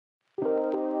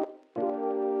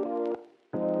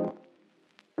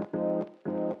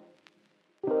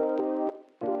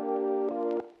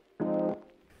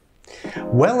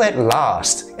Well, at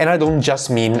last, and I don't just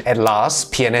mean at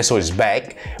last PNSO is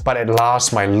back, but at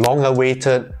last my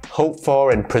long-awaited, hoped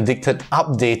for and predicted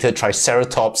updated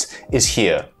Triceratops is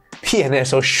here.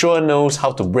 PNSO sure knows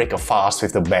how to break a fast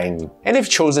with a bang, and they've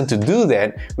chosen to do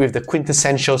that with the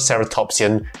quintessential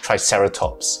ceratopsian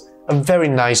Triceratops. A very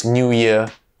nice New Year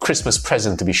Christmas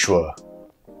present to be sure.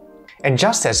 And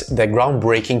just as the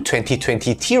groundbreaking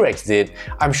 2020 T-Rex did,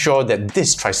 I'm sure that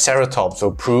this Triceratops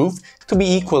will prove to be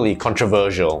equally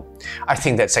controversial. I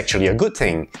think that's actually a good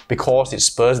thing, because it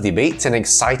spurs debates and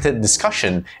excited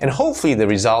discussion, and hopefully the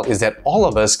result is that all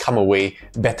of us come away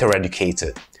better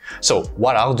educated. So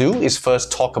what I'll do is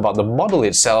first talk about the model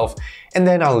itself, and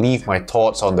then I'll leave my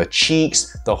thoughts on the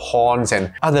cheeks, the horns,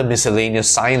 and other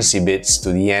miscellaneous sciencey bits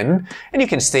to the end, and you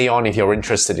can stay on if you're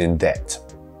interested in that.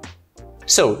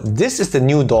 So this is the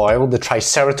new Doyle the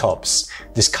Triceratops.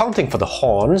 Discounting for the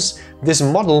horns, this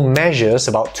model measures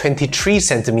about 23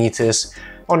 centimeters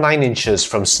or 9 inches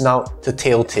from snout to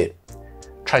tail tip.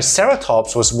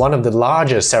 Triceratops was one of the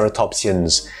larger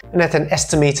ceratopsians, and at an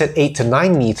estimated 8 to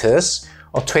 9 meters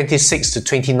or 26 to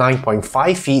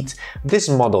 29.5 feet, this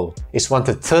model is 1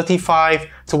 to 35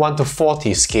 to 1 to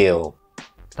 40 scale.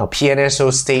 Now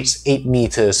PNSO states 8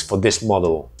 meters for this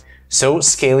model, so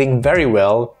scaling very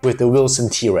well with the Wilson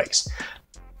T-Rex.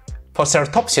 For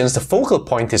ceratopsians, the focal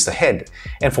point is the head,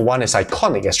 and for one as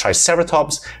iconic as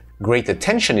Triceratops, great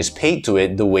attention is paid to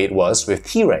it the way it was with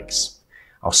T-Rex.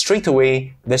 Now straight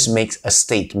away, this makes a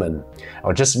statement.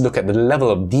 I'll just look at the level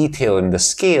of detail in the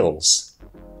scales,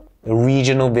 the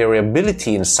regional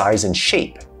variability in size and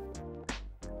shape.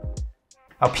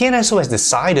 Now PNSO has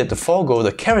decided to forego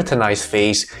the keratinized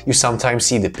face you sometimes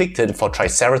see depicted for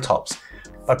Triceratops.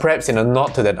 But perhaps in a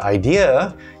nod to that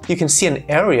idea, you can see an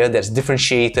area that's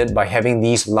differentiated by having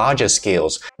these larger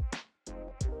scales,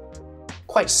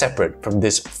 quite separate from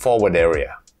this forward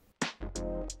area.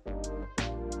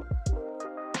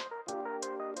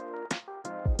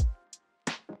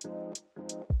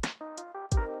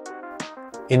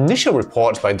 Initial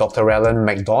reports by Dr. Alan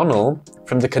MacDonald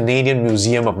from the Canadian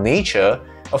Museum of Nature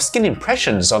of skin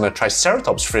impressions on a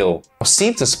Triceratops frill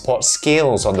seem to support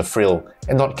scales on the frill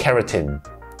and not keratin.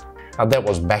 Now that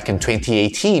was back in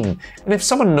 2018, and if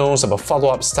someone knows of a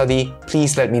follow-up study,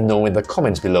 please let me know in the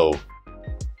comments below.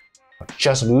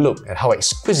 Just look at how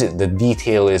exquisite the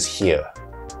detail is here.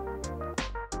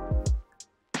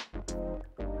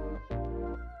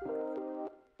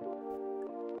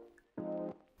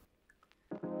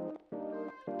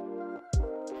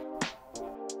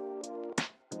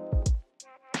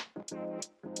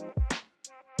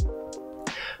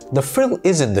 The frill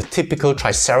isn't the typical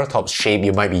Triceratops shape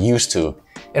you might be used to,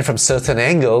 and from certain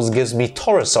angles gives me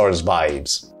Taurosaurus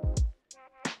vibes.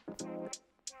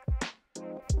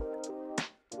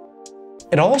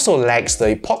 It also lacks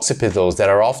the epoxipitals that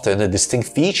are often a distinct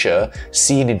feature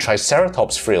seen in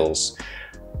Triceratops frills.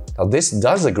 Now this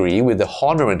does agree with the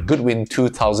Horner and Goodwin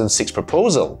 2006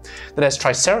 proposal that as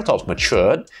Triceratops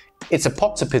matured, its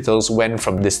epoccipitals went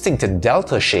from distinct and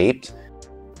delta-shaped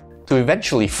to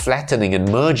eventually flattening and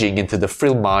merging into the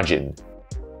frill margin.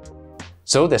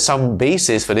 So there's some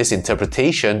basis for this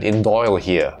interpretation in Doyle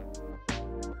here.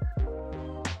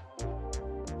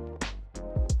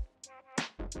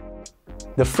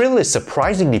 The frill is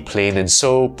surprisingly plain and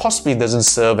so possibly doesn't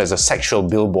serve as a sexual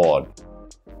billboard.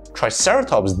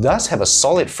 Triceratops does have a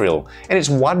solid frill, and it's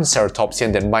one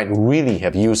ceratopsian that might really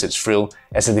have used its frill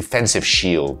as a defensive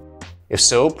shield. If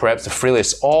so, perhaps the frill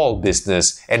is all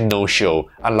business and no show,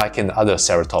 unlike in other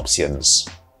ceratopsians.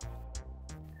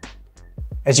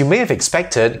 As you may have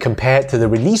expected, compared to the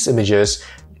release images,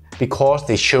 because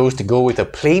they chose to go with a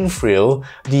plain frill,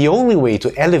 the only way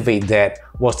to elevate that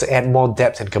was to add more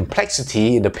depth and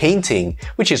complexity in the painting,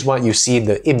 which is what you see in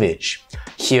the image.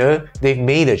 Here, they've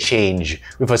made a change,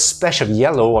 with a splash of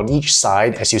yellow on each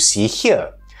side as you see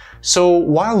here. So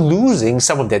while losing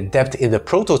some of that depth in the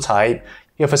prototype,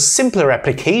 you have a simpler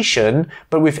application,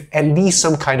 but with at least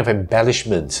some kind of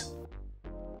embellishment.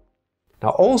 Now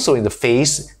also in the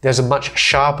face, there's a much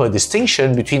sharper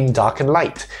distinction between dark and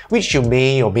light, which you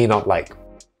may or may not like.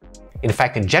 In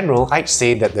fact, in general, I'd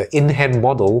say that the in-hand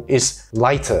model is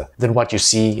lighter than what you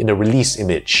see in the release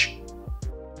image.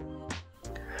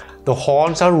 The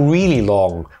horns are really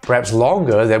long, perhaps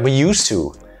longer than we're used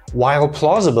to. While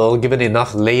plausible given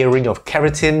enough layering of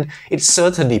keratin, it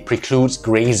certainly precludes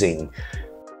grazing.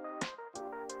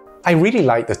 I really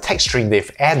like the texturing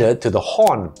they've added to the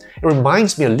horn. It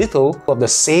reminds me a little of the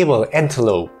sable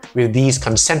antelope with these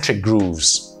concentric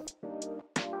grooves.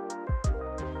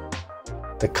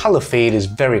 The color fade is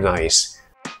very nice.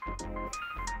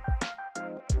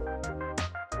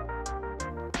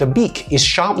 The beak is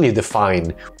sharply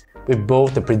defined, with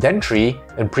both the predentary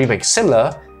and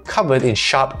premaxilla covered in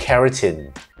sharp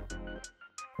keratin.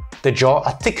 The jaw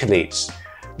articulates.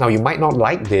 Now you might not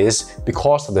like this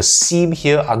because of the seam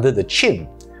here under the chin,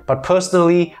 but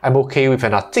personally I'm okay with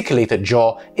an articulated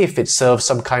jaw if it serves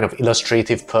some kind of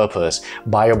illustrative purpose,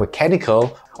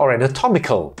 biomechanical or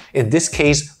anatomical, in this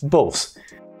case both.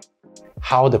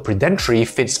 How the predentary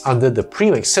fits under the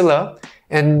premaxilla,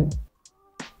 and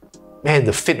man,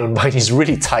 the fit on mine is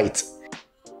really tight.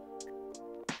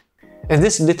 And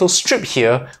this little strip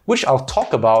here, which I'll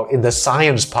talk about in the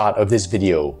science part of this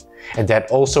video. And that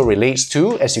also relates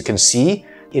to, as you can see,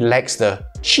 it lacks the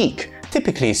cheek,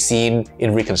 typically seen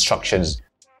in reconstructions.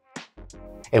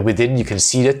 And within you can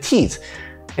see the teeth.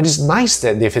 And it's nice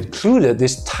that they've included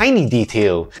this tiny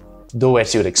detail, though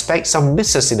as you would expect, some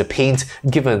misses in the paint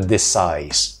given this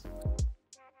size.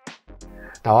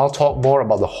 Now I'll talk more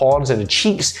about the horns and the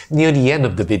cheeks near the end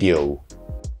of the video.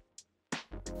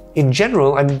 In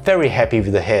general, I'm very happy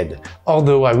with the head,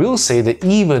 although I will say that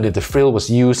even if the frill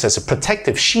was used as a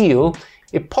protective shield,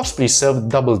 it possibly served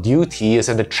double duty as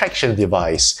an attraction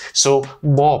device, so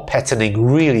more patterning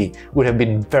really would have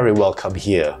been very welcome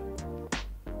here.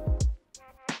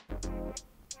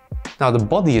 Now the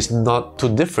body is not too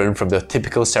different from the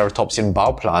typical ceratopsian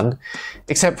bow plant,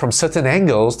 except from certain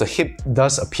angles the hip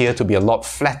does appear to be a lot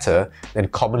flatter than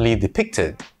commonly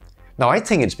depicted. Now I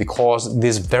think it's because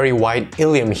this very wide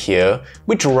ilium here,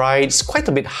 which rides quite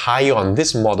a bit higher on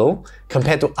this model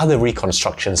compared to other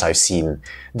reconstructions I've seen,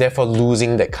 therefore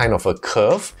losing that kind of a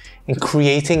curve and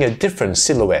creating a different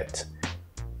silhouette.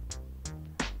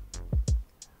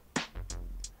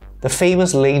 The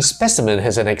famous Lane specimen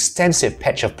has an extensive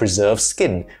patch of preserved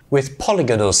skin with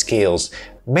polygonal scales,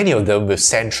 many of them with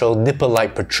central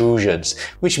nipple-like protrusions,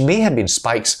 which may have been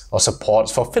spikes or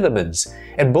supports for filaments,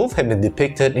 and both have been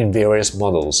depicted in various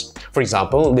models. For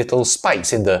example, little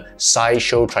spikes in the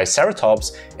sideshow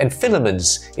Triceratops and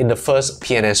filaments in the first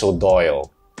PNSO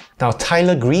Doyle. Now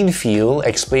Tyler Greenfield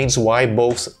explains why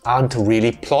both aren't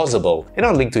really plausible, and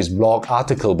I'll link to his blog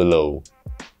article below.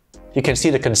 You can see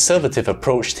the conservative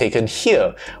approach taken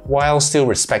here, while still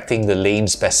respecting the Lane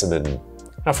specimen.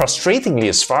 Now frustratingly,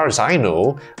 as far as I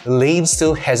know, Lane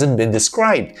still hasn't been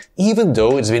described, even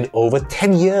though it's been over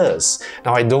 10 years.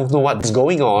 Now I don't know what's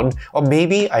going on, or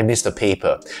maybe I missed a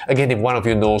paper. Again, if one of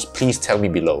you knows, please tell me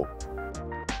below.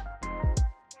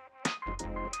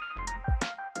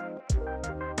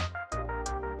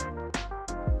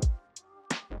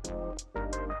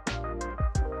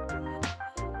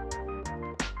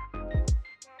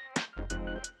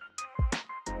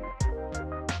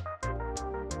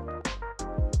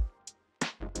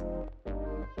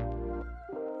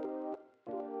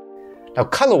 Now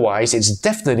color-wise, it's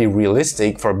definitely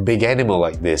realistic for a big animal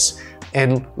like this.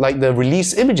 And like the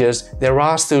release images, there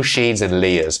are still shades and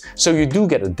layers, so you do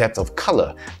get a depth of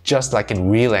color, just like in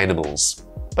real animals.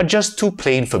 But just too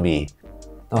plain for me.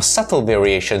 Now subtle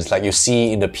variations like you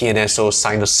see in the PNSO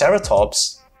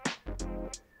Triceratops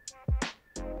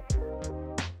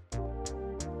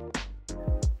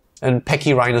and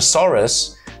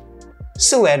Pachyrhinosaurus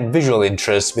still add visual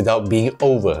interest without being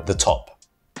over the top.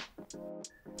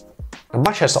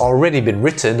 Much has already been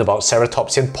written about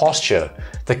ceratopsian posture.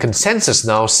 The consensus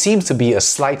now seems to be a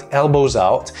slight elbows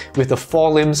out, with the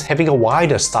forelimbs having a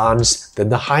wider stance than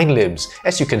the hind limbs,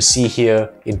 as you can see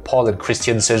here in Paul and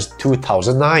Christiansen's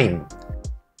 2009.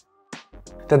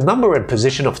 The number and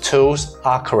position of toes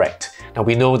are correct. Now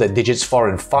we know that digits 4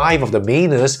 and 5 of the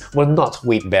maners were not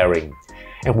weight-bearing.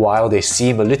 And while they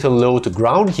seem a little low to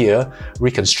ground here,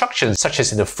 reconstructions such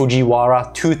as in the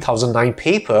Fujiwara 2009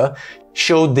 paper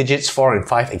show digits 4 and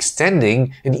 5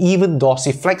 extending and even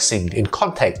dorsiflexing in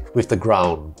contact with the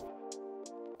ground.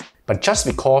 But just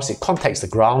because it contacts the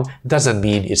ground doesn't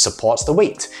mean it supports the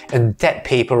weight, and that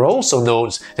paper also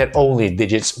notes that only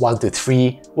digits 1 to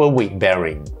 3 were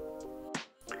weight-bearing.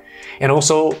 And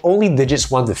also, only digits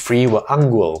 1 to 3 were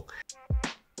ungual,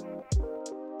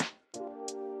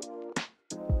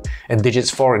 and digits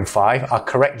 4 and 5 are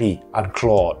correctly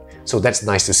unclawed, so that's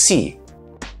nice to see.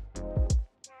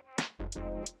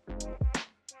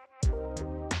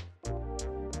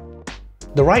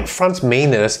 The right front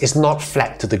manus is not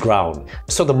flat to the ground,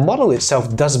 so the model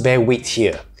itself does bear weight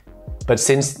here. But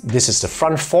since this is the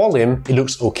front forelimb, it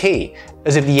looks okay,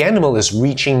 as if the animal is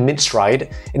reaching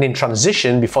mid-stride and in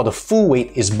transition before the full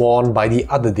weight is borne by the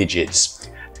other digits.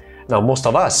 Now most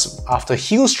of us, after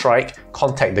heel strike,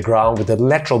 contact the ground with the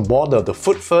lateral border of the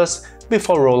foot first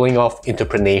before rolling off into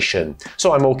pronation,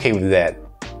 so I'm okay with that.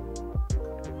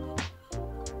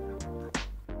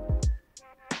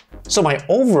 So my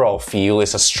overall feel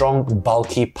is a strong,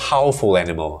 bulky, powerful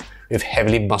animal with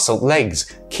heavily muscled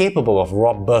legs, capable of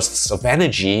raw bursts of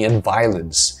energy and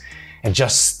violence. And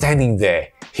just standing there,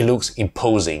 he looks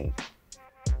imposing.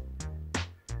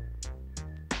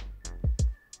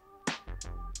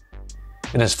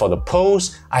 And as for the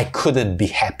pose, I couldn't be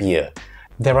happier.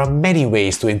 There are many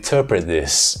ways to interpret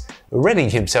this. Readying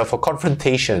himself for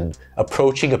confrontation,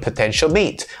 approaching a potential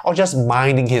mate, or just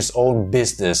minding his own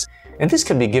business. And this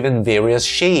can be given various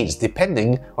shades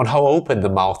depending on how open the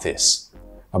mouth is.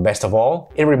 Now, best of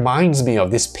all, it reminds me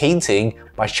of this painting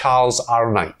by Charles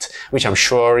R. Knight, which I'm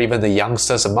sure even the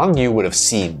youngsters among you would have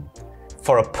seen.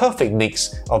 For a perfect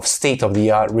mix of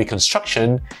state-of-the-art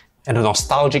reconstruction and a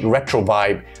nostalgic retro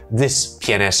vibe, this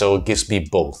PNSO gives me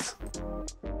both.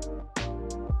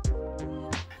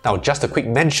 Now, just a quick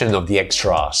mention of the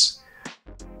extras.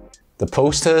 The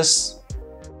posters,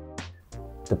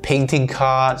 the painting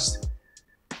cards,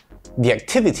 the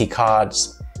activity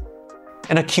cards,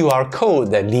 and a QR code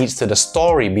that leads to the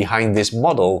story behind this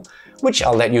model, which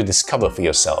I'll let you discover for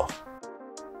yourself.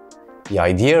 The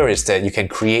idea is that you can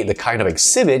create the kind of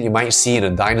exhibit you might see in a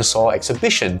dinosaur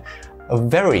exhibition, a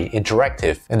very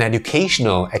interactive and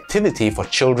educational activity for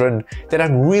children that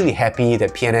I'm really happy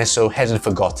that PNSO hasn't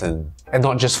forgotten, and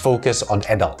not just focus on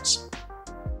adults.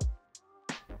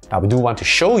 Now, we do want to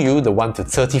show you the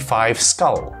 1:35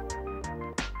 skull.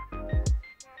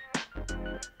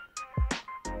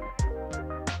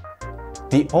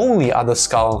 The only other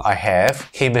skull I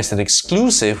have came as an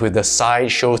exclusive with the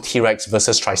Sideshow T-Rex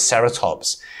vs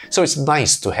Triceratops, so it's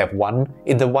nice to have one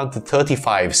in the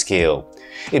 1:35 scale.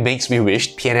 It makes me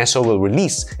wish PNSO will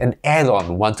release an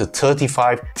add-on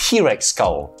 1:35 T-Rex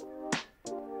skull.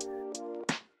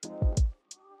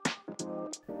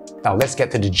 Now let's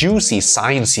get to the juicy,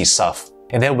 sciencey stuff,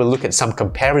 and then we'll look at some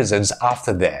comparisons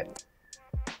after that.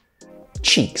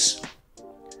 Cheeks.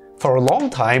 For a long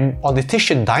time,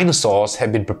 ornithischian dinosaurs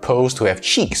have been proposed to have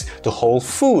cheeks to hold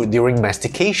food during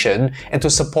mastication and to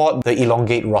support the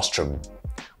elongate rostrum.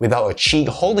 Without a cheek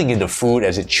holding in the food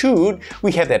as it chewed,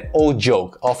 we have that old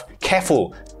joke of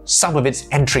 "careful, some of it's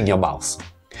entering your mouth."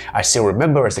 I still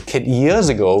remember as a kid years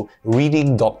ago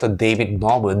reading Dr. David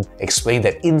Norman explain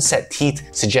that insect teeth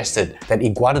suggested that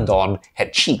Iguanodon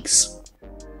had cheeks.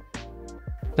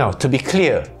 Now, to be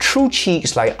clear, true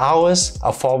cheeks like ours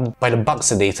are formed by the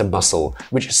buccinator muscle,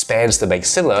 which spans the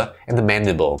maxilla and the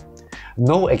mandible.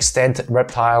 No extant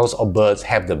reptiles or birds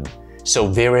have them, so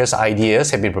various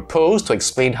ideas have been proposed to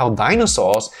explain how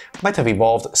dinosaurs might have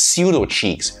evolved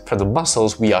pseudo-cheeks from the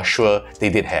muscles we are sure they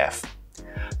did have.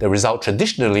 The result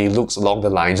traditionally looks along the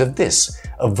lines of this: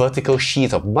 a vertical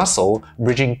sheath of muscle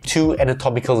bridging two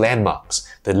anatomical landmarks,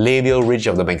 the labial ridge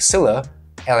of the maxilla,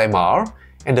 LMR,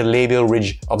 and the labial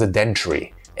ridge of the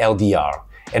dentary, LDR,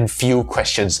 and few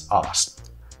questions asked.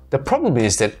 The problem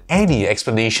is that any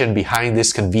explanation behind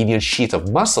this convenient sheath of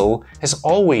muscle has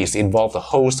always involved a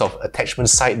host of attachment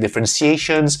site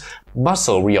differentiations,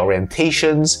 muscle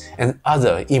reorientations, and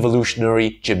other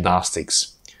evolutionary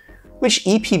gymnastics, which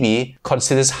EPB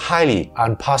considers highly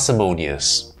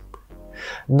unparsimonious.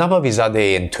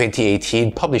 Nabavizadeh in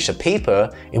 2018 published a paper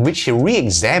in which he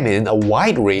re-examined a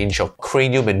wide range of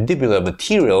craniomandibular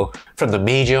material from the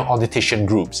major ornithischian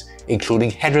groups,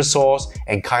 including hadrosaurs,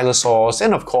 ankylosaurs,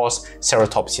 and of course,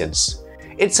 ceratopsians.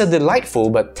 It's a delightful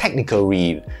but technical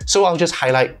read, so I'll just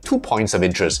highlight 2 points of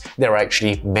interest. There are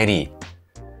actually many.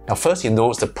 Now first, he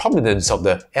notes the prominence of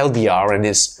the LDR and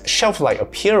its shelf-like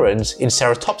appearance in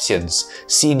ceratopsians,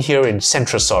 seen here in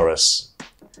Centrosaurus.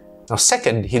 Now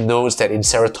second, he notes that in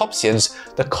ceratopsians,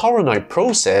 the coronoid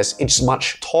process is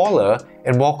much taller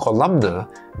and more columnar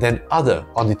than other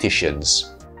ornithischians.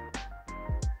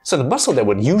 So the muscle that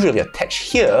would usually attach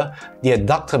here, the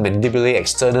adductor mandibular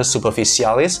externus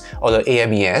superficialis, or the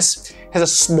AMES, has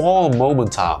a small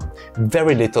moment arm,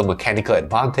 very little mechanical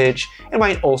advantage, and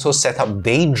might also set up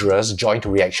dangerous joint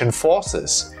reaction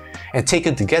forces. And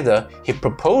taken together, he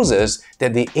proposes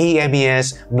that the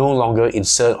AMES no longer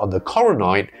insert on the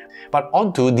coronoid, but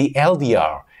onto the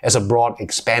LDR as a broad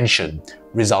expansion,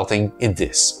 resulting in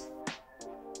this.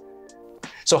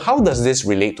 So how does this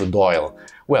relate to Doyle?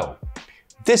 Well,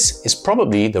 this is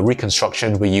probably the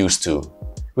reconstruction we're used to,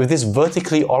 with this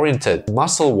vertically oriented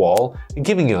muscle wall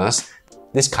giving us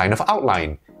this kind of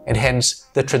outline, and hence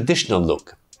the traditional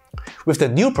look. With the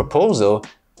new proposal,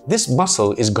 this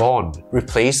muscle is gone,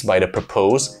 replaced by the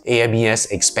proposed AMES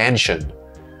expansion.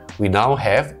 We now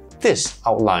have this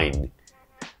outline,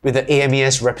 with the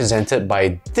AMES represented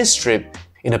by this strip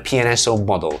in a PNSO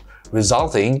model,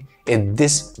 resulting in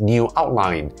this new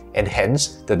outline, and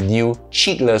hence the new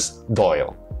cheekless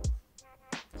Doyle.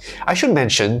 I should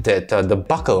mention that the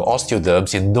buccal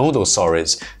osteoderms in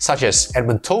Nodosaurids, such as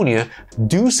Edmontonia,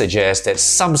 do suggest that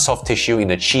some soft tissue in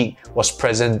the cheek was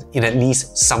present in at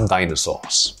least some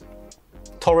dinosaurs.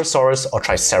 Torosaurus or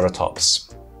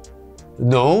Triceratops.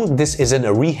 No, this isn't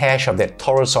a rehash of that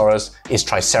Torosaurus is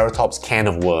Triceratops can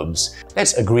of worms.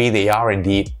 Let's agree they are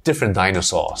indeed different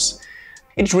dinosaurs.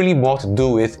 It's really more to do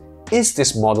with, is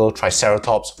this model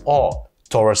Triceratops or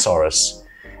Torosaurus?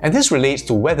 And this relates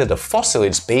to whether the fossil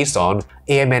it's based on,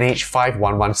 AMNH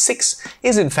 5116,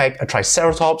 is in fact a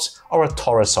Triceratops or a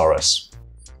Torosaurus.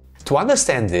 To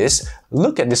understand this,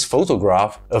 look at this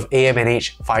photograph of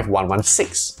AMNH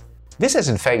 5116. This has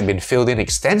in fact been filled in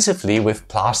extensively with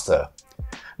plaster.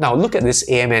 Now look at this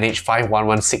AMNH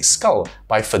 5116 skull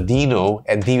by Fadeno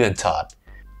at DeviantArt.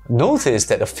 Notice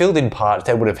that the filled-in part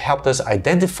that would have helped us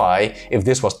identify if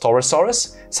this was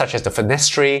Torosaurus, such as the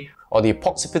fenestrae or the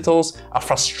occipitals, are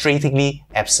frustratingly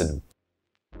absent.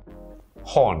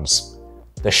 Horns.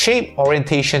 The shape,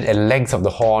 orientation and length of the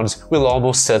horns will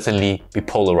almost certainly be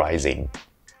polarizing.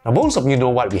 Now most of you know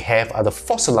what we have are the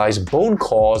fossilized bone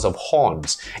cores of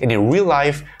horns, and in real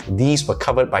life these were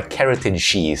covered by keratin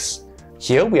sheaths.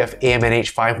 Here we have AMNH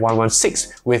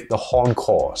 5116 with the horn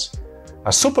cores. Now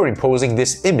superimposing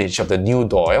this image of the new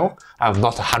Doyle, I'm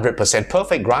not 100%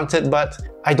 perfect granted, but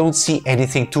I don't see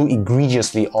anything too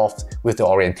egregiously off with the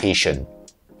orientation.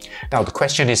 Now the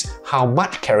question is, how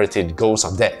much keratin goes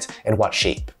on that and what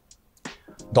shape?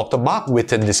 Dr. Mark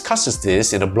Witten discusses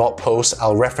this in a blog post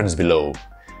I'll reference below.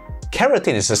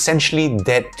 Keratin is essentially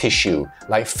dead tissue,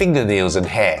 like fingernails and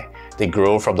hair. They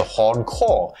grow from the horn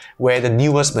core, where the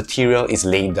newest material is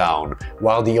laid down,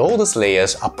 while the oldest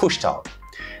layers are pushed out.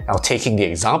 Now taking the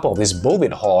example of this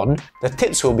bovine horn, the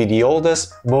tips will be the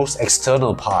oldest, most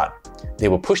external part. They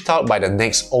were pushed out by the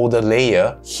next older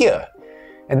layer here.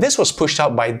 And this was pushed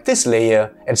out by this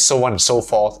layer, and so on and so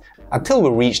forth, until we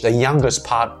reach the youngest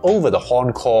part over the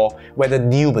horn core where the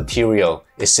new material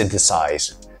is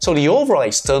synthesized. So the overall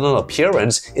external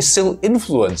appearance is still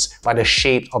influenced by the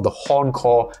shape of the horn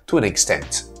core to an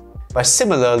extent. By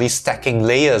similarly stacking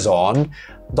layers on,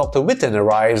 Dr. Witten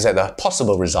arrives at a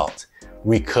possible result: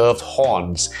 recurved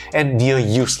horns and near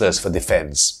useless for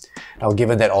defense. Now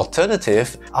given that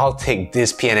alternative, I'll take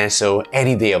this PNSO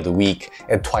any day of the week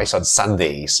and twice on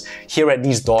Sundays. Here at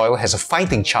least Doyle has a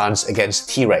fighting chance against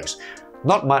T-Rex.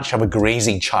 Not much of a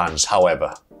grazing chance,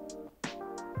 however.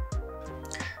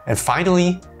 And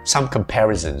finally, some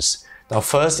comparisons. Now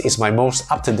first is my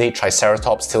most up-to-date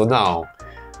Triceratops till now,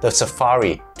 the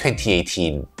Safari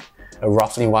 2018. A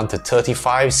roughly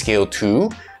 1:35 scale too,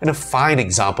 and a fine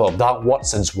example of Doug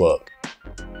Watson's work.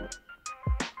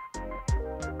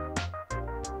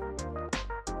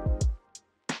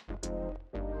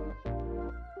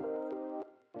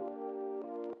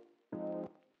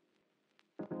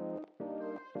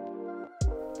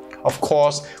 Of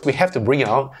course, we have to bring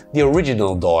out the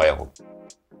original Doyle.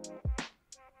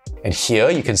 And here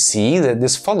you can see that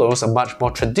this follows a much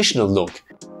more traditional look.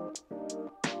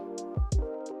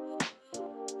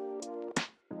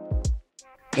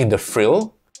 In the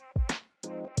frill,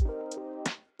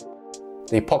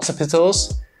 the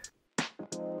occipitals,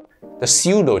 the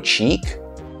pseudo cheek,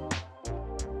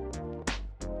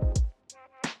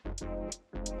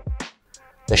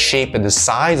 the shape and the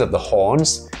size of the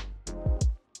horns,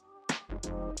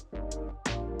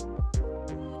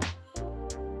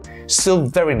 still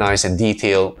very nice and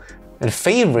detailed, and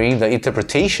favouring the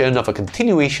interpretation of a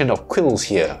continuation of quills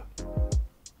here.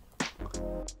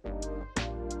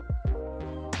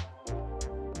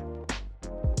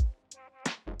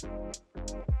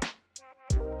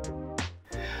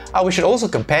 We should also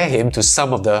compare him to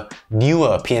some of the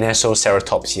newer PNSO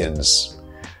ceratopsians.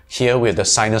 Here with the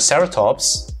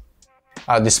Sinoceratops,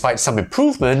 despite some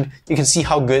improvement, you can see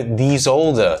how good these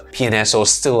older PNSOs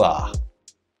still are.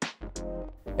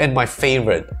 And my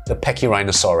favourite, the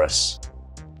Pachyrhinosaurus.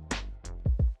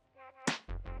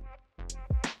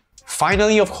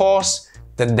 Finally, of course,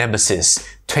 the Nemesis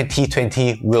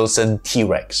 2020 Wilson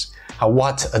T-Rex.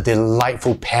 What a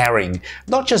delightful pairing,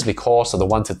 not just because of the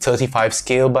 1:35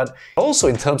 scale, but also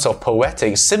in terms of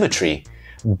poetic symmetry.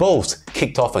 Both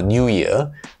kicked off a new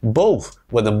year, both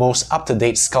were the most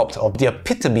up-to-date sculpt of the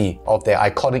epitome of their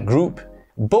iconic group,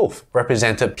 both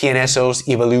represented PNSO's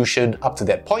evolution up to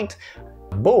that point,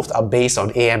 both are based on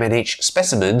AMNH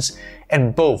specimens,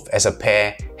 and both as a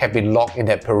pair have been locked in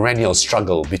that perennial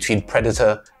struggle between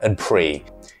predator and prey.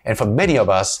 And for many of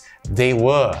us, they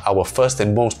were our first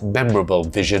and most memorable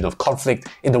vision of conflict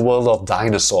in the world of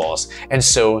dinosaurs, and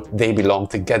so they belong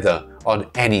together on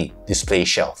any display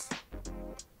shelf.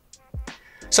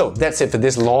 So that's it for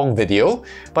this long video,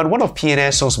 but one of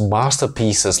PNSO's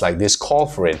masterpieces like this call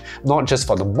for it, not just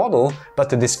for the model, but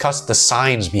to discuss the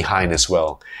science behind as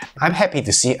well. I'm happy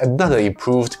to see another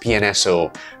improved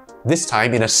PNSO, this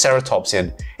time in a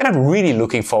ceratopsian, and I'm really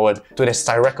looking forward to the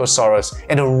Styracosaurus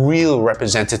and a real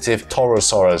representative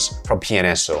Taurosaurus from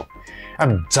PNSO.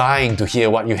 I'm dying to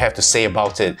hear what you have to say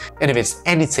about it, and if it's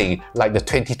anything like the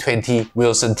 2020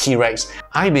 Wilson T-Rex,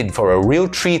 I'm in for a real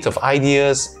treat of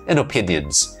ideas and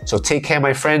opinions. So take care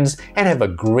my friends, and have a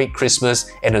great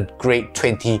Christmas and a great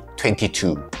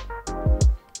 2022.